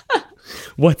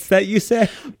 What's that you said?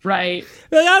 Right.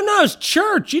 Like, oh no, it's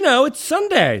church. It's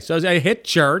Sunday. So I hit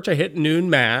church. I hit noon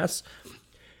mass.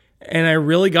 And I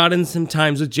really got in some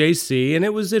times with JC, and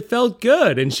it felt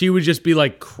good. And she would just be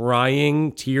like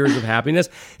crying tears of happiness.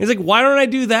 And it's like, why don't I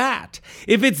do that?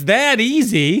 If it's that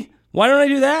easy, why don't I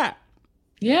do that?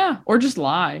 Yeah. Or just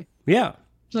lie. Yeah.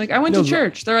 It's like, I went to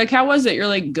church. They're like, how was it? You're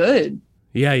like, good.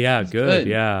 Yeah, good.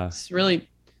 Yeah. It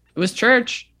was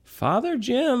church. Father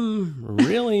Jim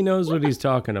really knows what he's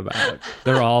talking about.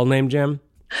 They're all named Jim?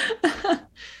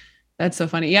 That's so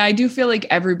funny. Yeah, I do feel like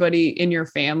everybody in your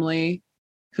family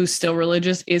who's still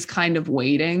religious is kind of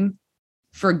waiting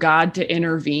for God to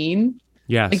intervene.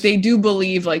 Yes. Like they do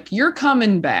believe like you're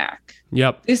coming back.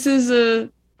 Yep. This is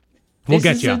We'll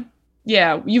get you.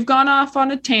 Yeah, you've gone off on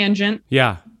a tangent.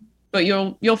 Yeah. But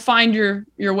you'll find your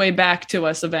way back to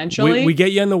us eventually. We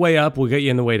get you on the way up, we'll get you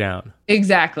on the way down.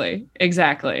 Exactly.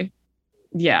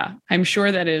 Yeah, I'm sure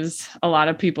that is a lot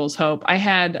of people's hope. I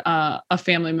had a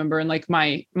family member in like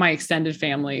my extended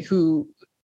family who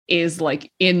is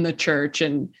like in the church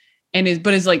and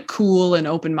is like cool and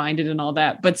open-minded and all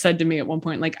that, but said to me at one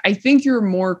point, like, I think you're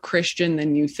more Christian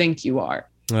than you think you are.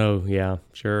 Oh, yeah,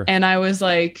 sure. And I was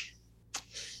like,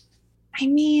 I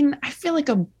mean, I feel like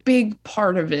a big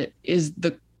part of it is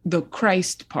the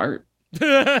Christ part. You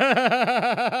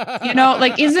know,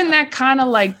 like, isn't that kind of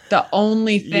like the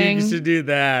only thing? You used to do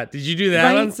that. Did you do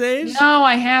that on stage? No,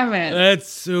 I haven't. That's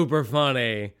super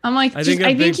funny. I'm like, I think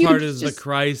a big part is the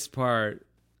Christ part.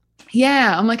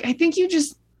 Yeah, I'm like, I think you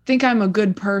just think I'm a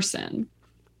good person.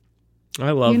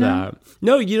 I love that.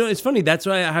 No, it's funny. That's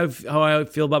how I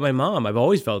feel about my mom. I've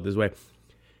always felt this way.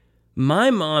 My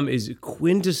mom is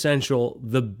quintessential,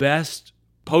 the best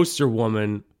poster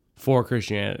woman for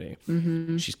Christianity.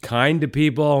 Mm-hmm. She's kind to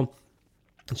people.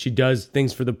 She does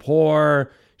things for the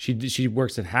poor. She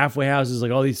works at halfway houses,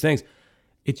 like all these things.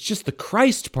 It's just the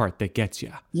Christ part that gets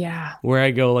you. Yeah. Where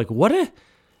I go like,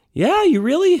 yeah, you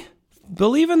really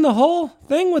believe in the whole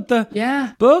thing with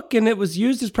the book and it was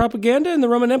used as propaganda in the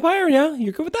Roman Empire? Yeah,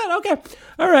 you're good with that? Okay.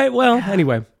 All right. Well,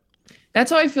 anyway. That's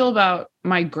how I feel about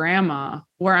my grandma,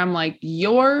 where I'm like,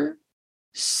 you're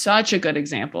such a good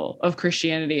example of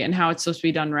Christianity and how it's supposed to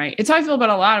be done right. It's how I feel about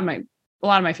a lot of my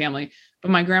family,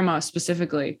 but my grandma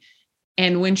specifically.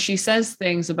 And when she says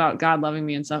things about God loving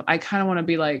me and stuff, I kind of want to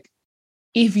be like,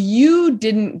 if you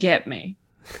didn't get me,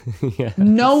 yes.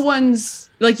 No one's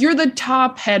like, you're the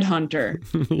top headhunter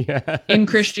in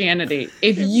Christianity.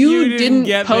 If you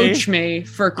didn't poach me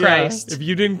for Christ. If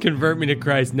you didn't convert me to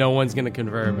Christ, no one's going to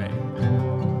convert me.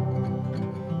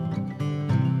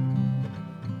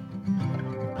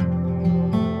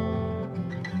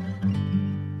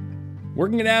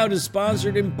 Working It Out is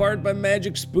sponsored in part by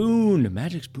Magic Spoon.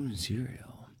 Magic Spoon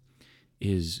cereal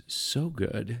is so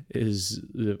good. It is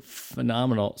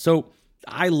phenomenal. So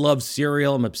I love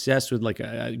cereal. I'm obsessed with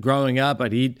growing up,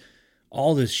 I'd eat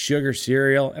all this sugar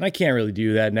cereal, and I can't really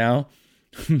do that now,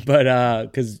 but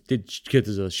because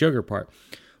there's a sugar part.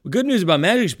 Well, good news about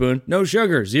Magic Spoon: no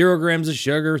sugar, 0 grams of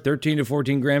sugar, 13 to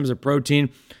 14 grams of protein,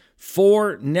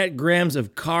 4 net grams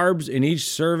of carbs in each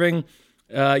serving.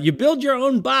 You build your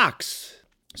own box.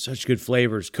 Such good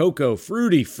flavors: cocoa,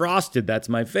 fruity, frosted. That's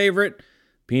my favorite.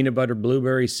 Peanut butter,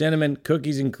 blueberry, cinnamon,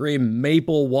 cookies and cream,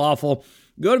 maple waffle.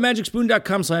 Go to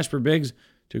magicspoon.com/perbigs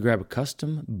to grab a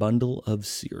custom bundle of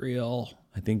cereal.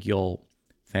 I think you'll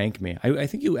thank me. I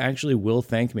think you actually will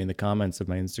thank me in the comments of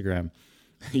my Instagram.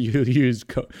 You use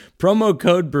promo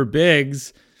code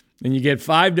perbigs and you get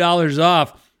 $5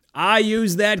 off. I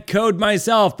use that code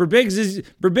myself.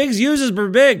 Perbigs uses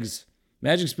perbigs.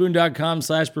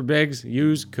 magicspoon.com/perbigs.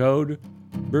 Use code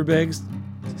perbigs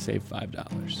to save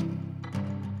 $5.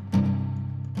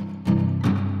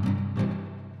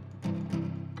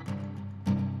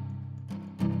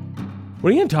 What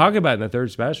are you going to talk about in the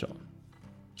third special?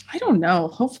 I don't know.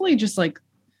 Hopefully just like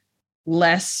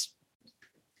less,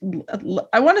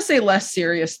 I want to say less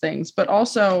serious things, but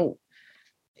also,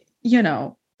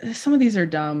 some of these are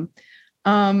dumb.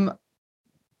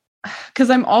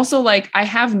 Because I'm also like, I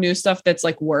have new stuff that's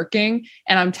like working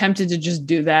and I'm tempted to just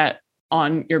do that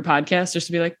on your podcast just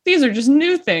to be like, these are just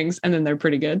new things. And then they're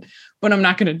pretty good, but I'm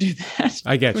not going to do that.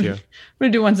 I get you. I'm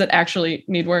going to do ones that actually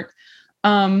need work.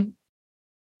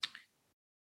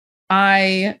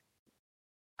 I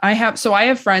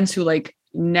have friends who like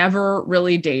never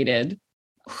really dated,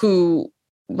 who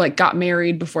like got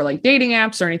married before like dating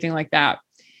apps or anything like that,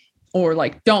 or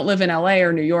like don't live in LA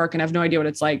or New York and have no idea what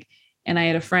it's like. And I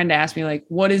had a friend ask me like,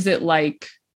 what is it like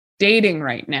dating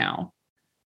right now?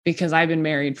 Because I've been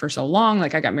married for so long,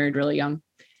 like I got married really young.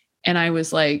 And I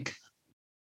was like,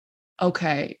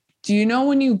 okay, do you know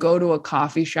when you go to a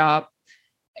coffee shop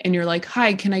and you're like,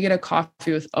 hi, can I get a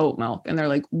coffee with oat milk? And they're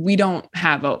like, we don't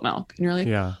have oat milk. And you're like,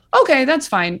 yeah, okay, that's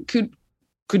fine. Do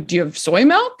you have soy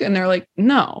milk? And they're like,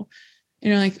 no. And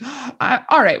you're like,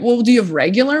 all right, well, do you have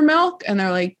regular milk? And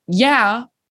they're like, yeah,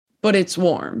 but it's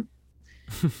warm.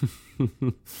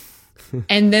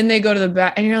 And then they go to the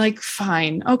back and you're like,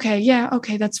 fine. Okay. Yeah.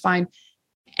 Okay. That's fine.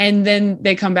 And then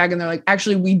they come back and they're like,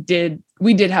 actually, we did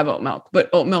have oat milk, but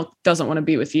oat milk doesn't want to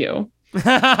be with you. But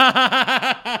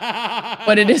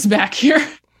it is back here.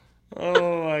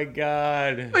 Oh my my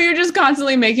God. But you're just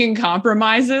constantly making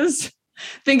compromises,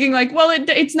 thinking like, well,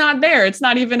 it's not there. It's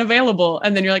not even available.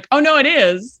 And then you're like, oh, no, it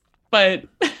is. But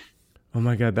oh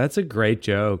my God, that's a great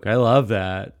joke. I love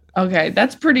that. Okay,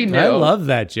 that's pretty new. I love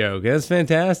that joke. That's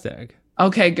fantastic.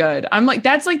 Okay, good. I'm like,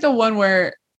 that's like the one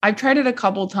where I've tried it a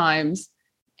couple times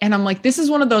and I'm like, this is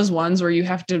one of those ones where you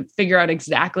have to figure out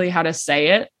exactly how to say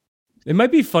it. It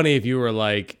might be funny if you were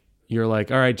like, you're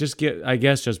like, all right, just get, I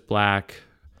guess, just black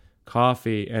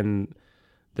coffee. And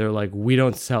they're like, we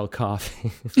don't sell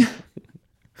coffee.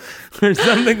 Or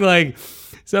something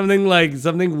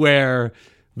where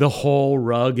the whole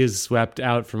rug is swept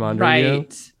out from under you.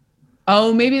 Right.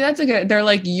 Oh, maybe that's a good, they're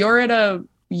like, you're at a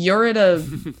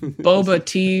boba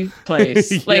tea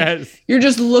place. Like yes. You're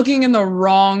just looking in the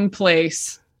wrong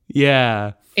place.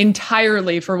 Yeah.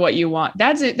 Entirely for what you want.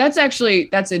 That's it. That's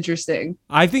interesting.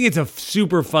 I think it's a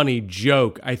super funny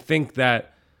joke. I think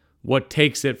that what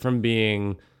takes it from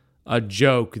being a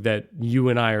joke that you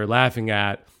and I are laughing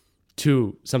at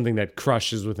to something that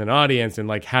crushes with an audience and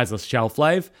like has a shelf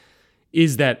life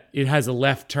is that it has a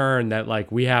left turn that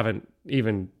like we haven't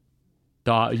even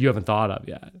you haven't thought of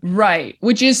yet. Right.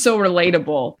 Which is so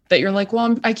relatable that you're like,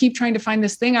 well, I keep trying to find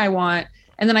this thing I want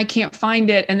and then I can't find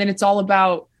it. And then it's all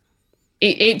about,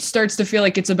 it starts to feel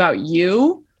like it's about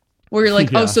you where you're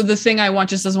like, yeah. Oh, so the thing I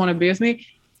want just doesn't want to be with me.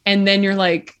 And then you're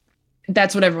like,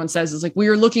 that's what everyone says is like, we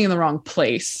were looking in the wrong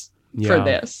place for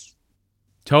this.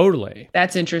 Totally.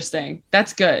 That's interesting.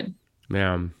 That's good.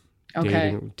 Man.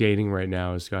 Okay. Dating right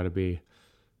now has got to be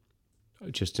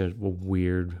just a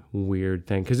weird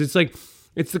thing. Cause it's like,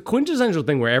 it's the quintessential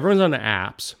thing where everyone's on the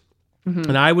apps. Mm-hmm.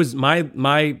 And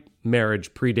my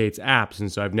marriage predates apps.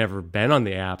 And so I've never been on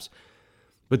the apps,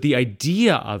 but the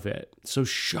idea of it, so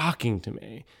shocking to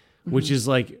me, mm-hmm. which is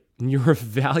like, you're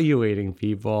evaluating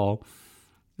people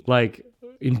like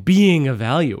in being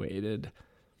evaluated.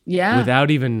 Yeah.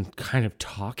 Without even kind of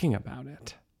talking about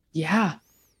it. Yeah.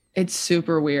 It's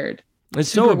super weird. It's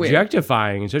so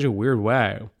objectifying in such a weird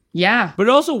way. Yeah. But it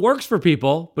also works for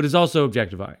people, but it's also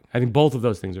objectifying. I think both of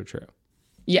those things are true.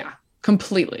 Yeah,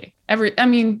 completely. A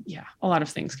lot of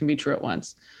things can be true at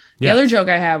once. The other joke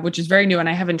I have, which is very new and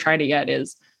I haven't tried it yet,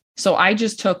 is so I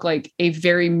just took like a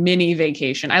very mini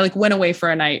vacation. I like went away for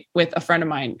a night with a friend of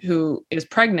mine who is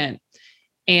pregnant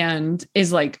and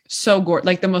is like so gorgeous,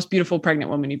 like the most beautiful pregnant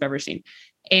woman you've ever seen.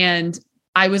 And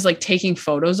I was like taking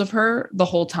photos of her the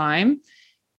whole time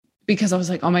because I was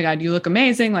like, oh my God, you look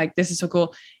amazing. Like, this is so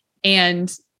cool.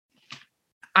 And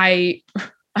I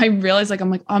realized like,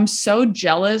 I'm so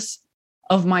jealous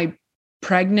of my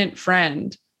pregnant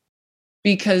friend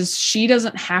because she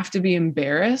doesn't have to be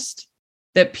embarrassed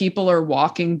that people are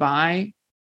walking by,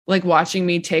 like watching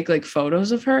me take like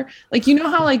photos of her. Like, you know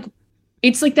how like,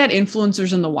 it's like that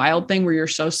influencers in the wild thing where you're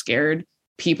so scared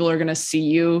people are going to see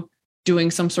you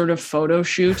doing some sort of photo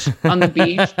shoot on the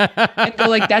beach and go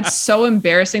like, that's so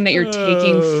embarrassing that you're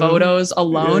taking photos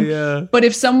alone. Yeah. But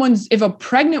if a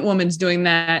pregnant woman's doing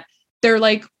that, they're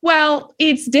like, well,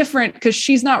 it's different because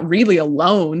she's not really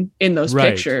alone in those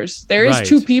pictures. There is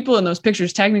two people in those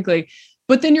pictures technically,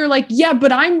 but then you're like, yeah,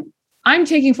 but I'm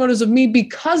taking photos of me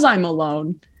because I'm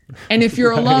alone. And if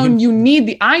you're alone,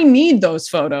 I need those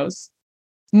photos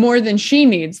more than she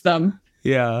needs them.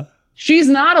 Yeah. She's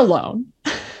not alone.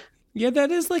 Yeah,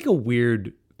 that is like a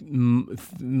weird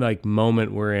like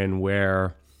moment we're in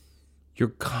where you're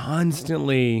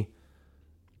constantly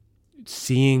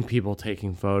seeing people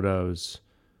taking photos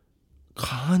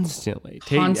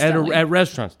at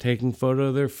restaurants, taking photo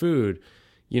of their food.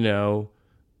 You know,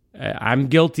 I'm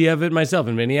guilty of it myself.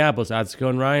 In Minneapolis, Atsuko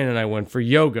and Ryan and I went for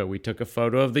yoga. We took a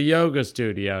photo of the yoga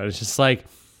studio. It's just like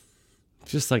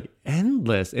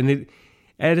endless. And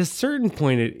at a certain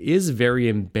point, it is very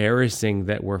embarrassing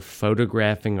that we're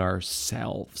photographing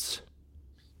ourselves.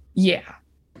 Yeah.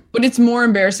 But it's more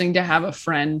embarrassing to have a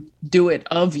friend do it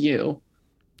of you.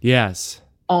 Yes.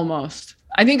 Almost.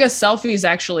 I think a selfie is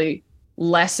actually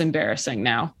less embarrassing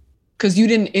now because you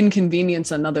didn't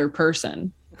inconvenience another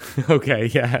person. Okay,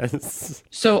 yes.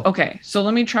 So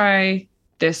let me try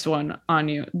this one on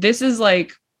you. This is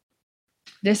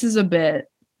a bit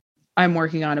I'm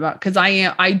working on about because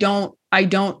I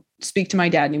don't speak to my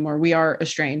dad anymore. We are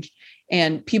estranged.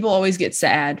 And people always get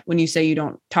sad when you say you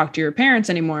don't talk to your parents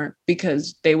anymore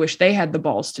because they wish they had the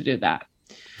balls to do that.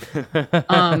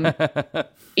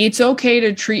 It's okay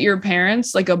to treat your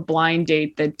parents like a blind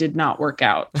date that did not work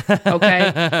out.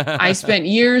 Okay. I spent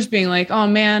years being like, oh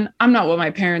man, I'm not what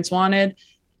my parents wanted.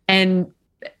 And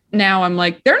now I'm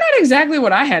like, they're not exactly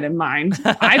what I had in mind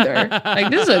either. Like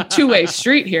this is a two-way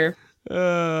street here.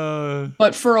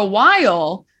 But for a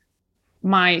while,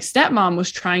 my stepmom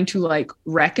was trying to like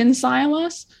reconcile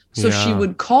us. So she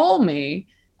would call me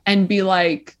and be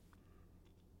like,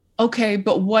 okay,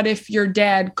 but what if your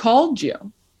dad called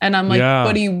you? And I'm like,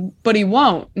 but he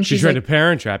won't. And she's trying to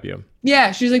parent trap you.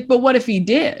 Yeah. She's like, but what if he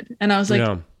did? And I was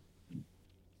like,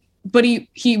 but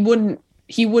he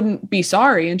wouldn't be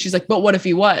sorry. And she's like, but what if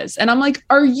he was? And I'm like,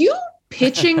 are you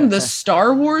pitching the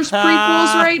Star Wars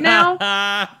prequels right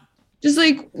now? Just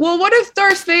like, well, what if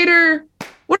Darth Vader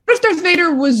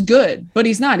was good, but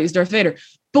he's not, he's Darth Vader.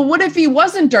 But what if he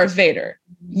wasn't Darth Vader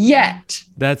yet?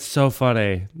 That's so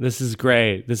funny. This is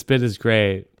great. This bit is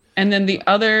great. And then the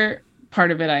other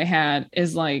part of it I had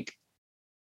is like,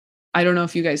 I don't know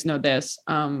if you guys know this.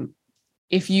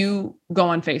 If you go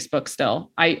on Facebook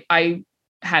still, I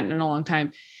hadn't in a long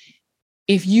time.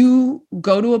 If you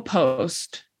go to a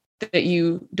post that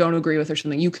you don't agree with or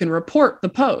something, you can report the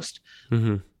post.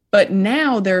 Mm-hmm. But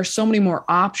now there are so many more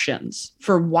options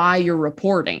for why you're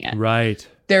reporting it. Right.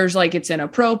 There's like, it's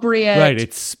inappropriate. Right.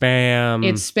 It's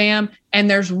spam. And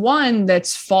there's one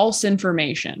that's false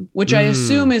information, which I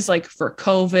assume is like for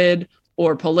COVID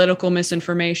or political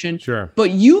misinformation. Sure.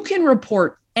 But you can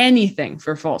report anything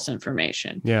for false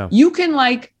information. Yeah. You can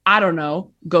like, I don't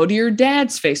know, go to your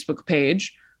dad's Facebook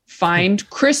page, find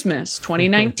Christmas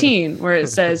 2019, where it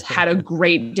says, had a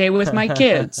great day with my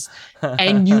kids.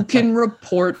 And you can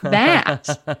report that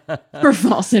for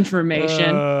false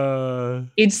information.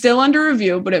 It's still under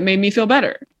review, but it made me feel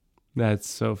better. That's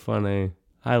so funny.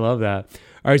 I love that.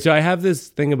 All right. So I have this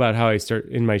thing about how I start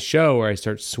in my show where I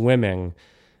start swimming.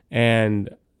 And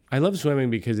I love swimming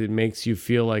because it makes you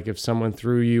feel like if someone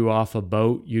threw you off a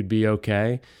boat, you'd be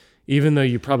okay, even though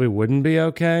you probably wouldn't be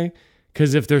okay.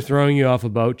 Because if they're throwing you off a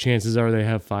boat, chances are they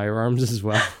have firearms as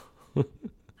well.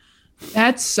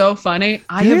 That's so funny.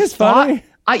 Funny.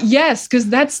 Yes, because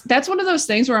that's one of those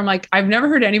things where I'm like, I've never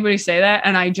heard anybody say that.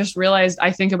 And I just realized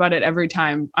I think about it every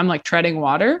time I'm like treading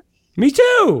water. Me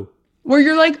too. Where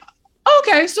you're like,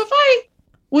 okay, so if I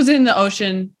was in the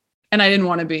ocean and I didn't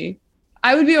want to be,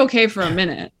 I would be okay for a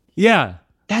minute. Yeah.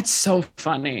 That's so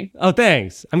funny. Oh,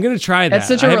 thanks. I'm going to try that. That's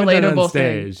such a relatable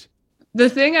thing. The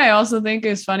thing I also think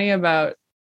is funny about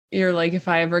you're like, if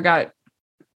I ever got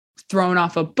thrown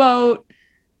off a boat.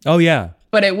 Oh, yeah.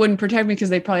 But it wouldn't protect me because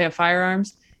they probably have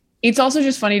firearms. It's also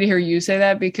just funny to hear you say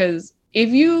that, because if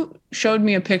you showed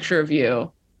me a picture of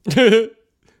you,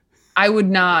 I would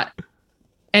not.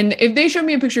 And if they showed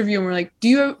me a picture of you and were like, do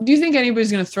you think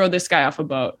anybody's going to throw this guy off a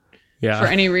boat for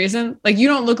any reason? Like, you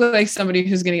don't look like somebody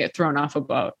who's going to get thrown off a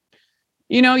boat.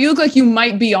 You know, you look like you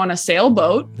might be on a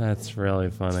sailboat. That's really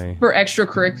funny. For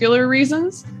extracurricular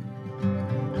reasons.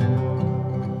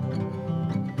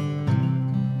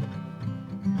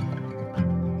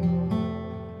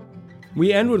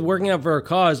 We end with working out for a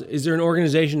cause. Is there an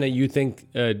organization that you think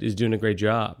is doing a great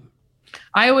job?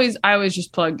 I always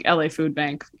just plug LA Food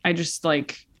Bank. I just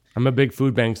like. I'm a big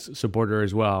food bank supporter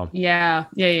as well. Yeah.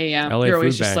 LA You're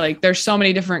always Food just Bank. like, there's so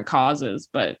many different causes,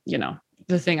 but you know,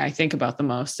 the thing I think about the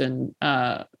most and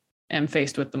am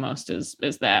faced with the most is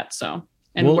that. So,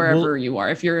 and wherever you are,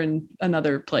 if you're in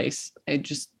another place,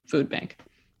 just food bank.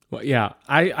 Well, yeah,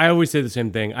 I always say the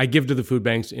same thing. I give to the food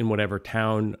banks in whatever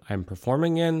town I'm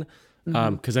performing in,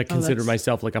 because I consider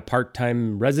myself like a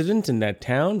part-time resident in that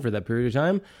town for that period of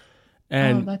time.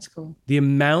 And that's cool. The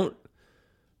amount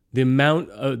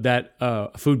of that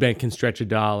a food bank can stretch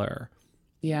 $1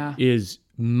 is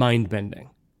mind-bending.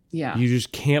 Yeah. You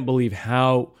just can't believe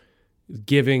how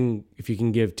if you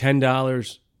can give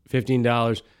 $10,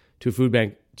 $15 to a food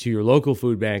bank, to your local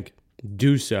food bank,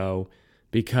 do so,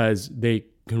 because they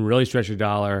can really stretch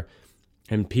 $1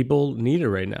 and people need it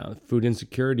right now. Food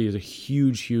insecurity is a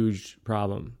huge, huge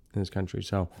problem in this country.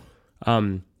 So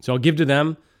I'll give to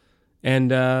them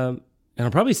and I'll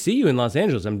probably see you in Los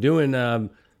Angeles. I'm doing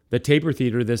the Taper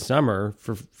Theater this summer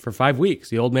for 5 weeks.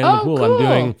 The Old Man in the Pool. Cool. I'm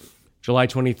doing July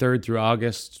 23rd through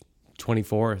August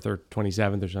 24th or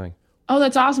 27th or something. Oh,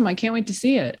 that's awesome. I can't wait to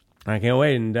see it. I can't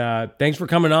wait. And thanks for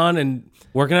coming on, and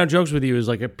working out jokes with you is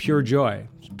like a pure joy.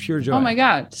 It's pure joy. Oh my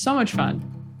God. So much fun.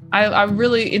 I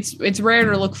really, it's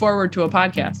rare to look forward to a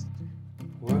podcast.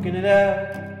 Working it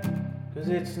out, cause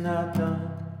it's not done.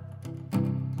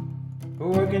 We're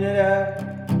working it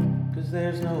out, cause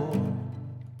there's no.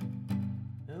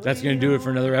 That's going to do it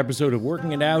for another episode of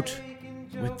Working It Out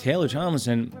with Taylor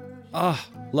Tomlinson.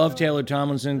 Love Taylor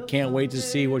Tomlinson. Can't wait to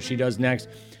see what she does next.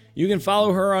 You can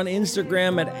follow her on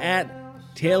Instagram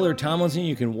at Taylor Tomlinson.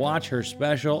 You can watch her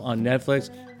special on Netflix.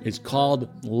 It's called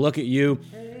Look at You.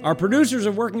 Our producers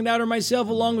of Working It Out are myself,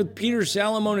 along with Peter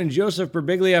Salamone and Joseph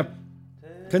Berbiglia.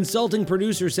 Consulting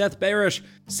producer Seth Barish.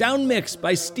 Sound mix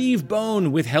by Steve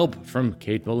Bone with help from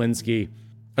Kate Polinsky.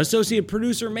 Associate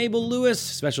producer Mabel Lewis.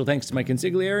 Special thanks to my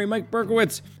consigliere Mike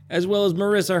Berkowitz, as well as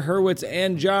Marissa Hurwitz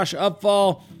and Josh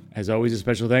Upfall. As always, a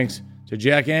special thanks to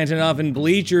Jack Antonoff and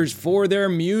Bleachers for their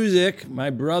music. My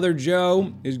brother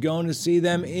Joe is going to see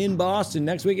them in Boston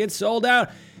next week. It's sold out.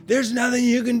 There's nothing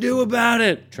you can do about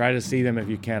it. Try to see them if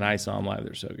you can. I saw them live.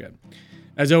 They're so good.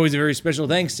 As always, a very special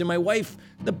thanks to my wife,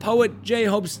 the poet J.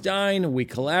 Hope Stein. We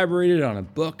collaborated on a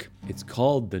book. It's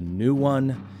called The New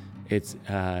One. It's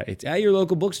at your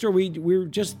local bookstore. We were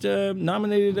just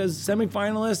nominated as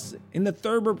semifinalists in the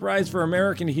Thurber Prize for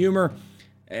American Humor,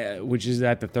 which is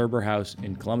at the Thurber House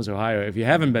in Columbus, Ohio. If you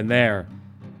haven't been there,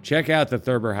 check out the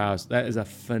Thurber House. That is a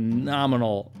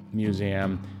phenomenal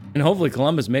museum. And hopefully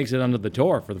Columbus makes it onto the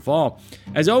tour for the fall.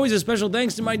 As always, a special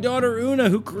thanks to my daughter Una,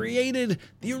 who created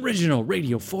the original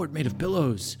radio fort made of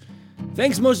pillows.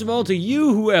 Thanks most of all to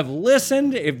you who have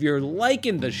listened. If you're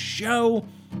liking the show,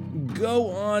 go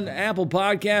on Apple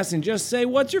Podcasts and just say,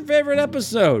 what's your favorite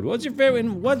episode? What's your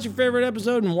favorite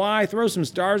episode and why? Throw some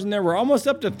stars in there. We're almost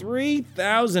up to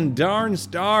 3,000 darn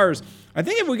stars. I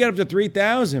think if we get up to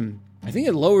 3,000, I think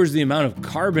it lowers the amount of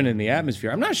carbon in the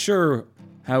atmosphere. I'm not sure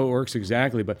how it works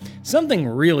exactly, but something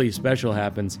really special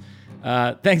happens.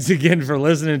 Thanks again for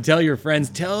listening. Tell your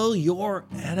friends, tell your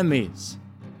enemies.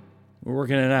 We're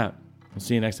working it out. We'll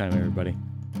see you next time, everybody.